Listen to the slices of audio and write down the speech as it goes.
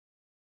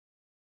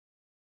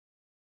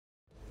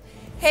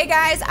Hey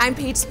guys, I'm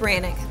Paige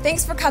Spranik.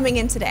 Thanks for coming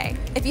in today.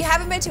 If you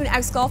haven't been to an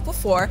X Golf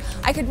before,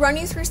 I could run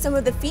you through some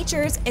of the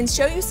features and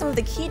show you some of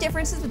the key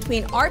differences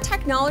between our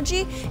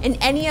technology and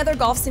any other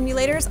golf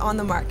simulators on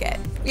the market.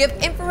 We have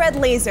infrared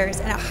lasers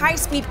and a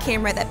high-speed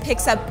camera that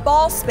picks up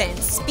ball spin,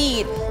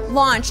 speed,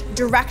 launch,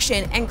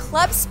 direction, and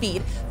club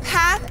speed,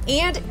 path,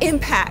 and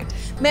impact,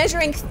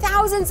 measuring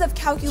thousands of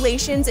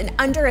calculations in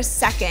under a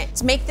second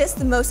to make this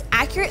the most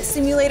accurate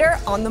simulator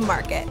on the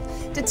market.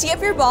 To tee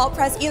up your ball,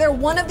 press either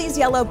one of these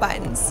yellow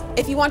buttons.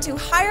 If you want to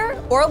higher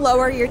or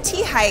lower your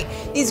tee height,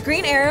 these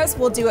green arrows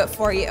will do it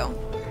for you.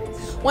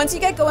 Once you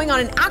get going on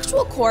an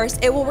actual course,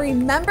 it will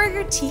remember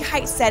your tee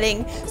height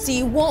setting so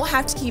you won't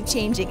have to keep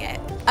changing it.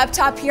 Up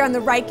top here on the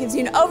right gives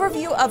you an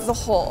overview of the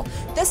hole.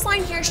 This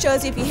line here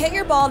shows you if you hit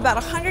your ball about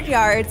 100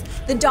 yards,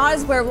 the dot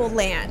is where it will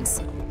land.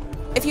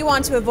 If you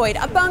want to avoid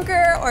a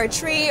bunker or a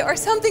tree or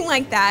something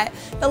like that,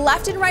 the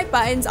left and right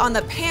buttons on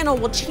the panel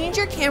will change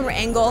your camera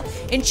angle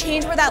and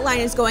change where that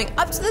line is going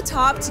up to the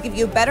top to give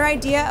you a better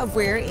idea of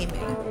where you're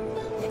aiming.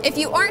 If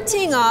you aren't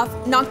teeing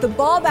off, knock the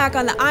ball back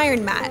on the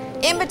iron mat,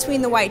 in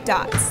between the white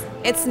dots.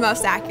 It's the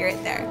most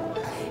accurate there.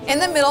 In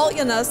the middle,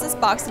 you'll notice this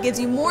box that gives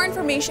you more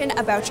information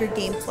about your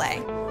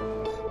gameplay.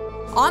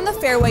 On the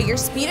fairway, your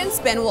speed and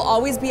spin will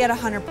always be at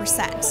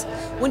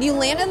 100%. When you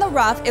land in the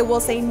rough, it will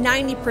say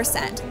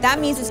 90%. That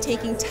means it's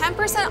taking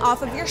 10%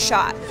 off of your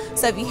shot.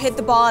 So if you hit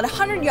the ball at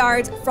 100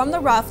 yards from the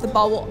rough, the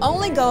ball will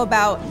only go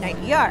about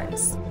 90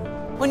 yards.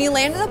 When you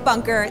land in the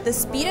bunker, the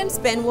speed and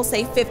spin will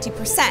say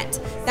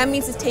 50%. That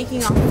means it's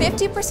taking off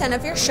 50%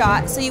 of your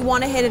shot, so you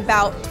want to hit it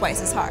about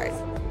twice as hard.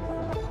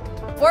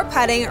 For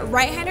putting,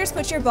 right-handers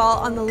put your ball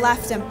on the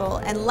left dimple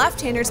and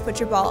left-handers put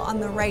your ball on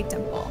the right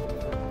dimple.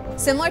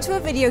 Similar to a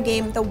video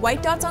game, the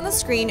white dots on the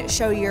screen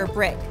show your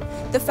break.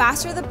 The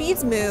faster the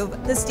beads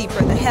move, the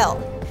steeper the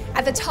hill.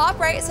 At the top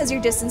right, it says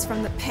your distance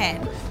from the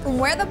pin. From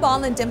where the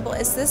ball and the dimple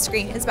is to the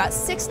screen is about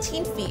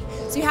 16 feet,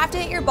 so you have to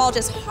hit your ball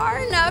just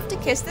hard enough to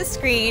kiss the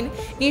screen,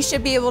 and you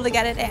should be able to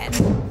get it in.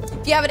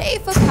 If you have an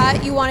 8-foot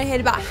putt, you want to hit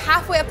about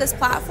halfway up this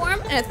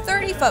platform, and a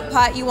 30-foot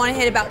putt, you want to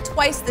hit about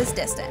twice this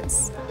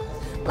distance.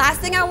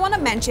 Last thing I want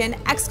to mention,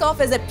 X Golf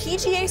is a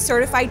PGA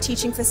certified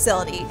teaching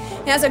facility.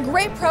 It has a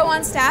great pro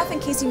on staff in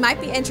case you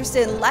might be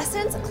interested in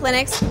lessons,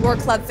 clinics, or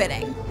club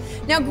fitting.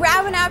 Now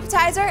grab an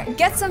appetizer,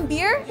 get some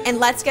beer, and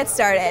let's get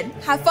started.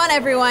 Have fun,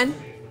 everyone.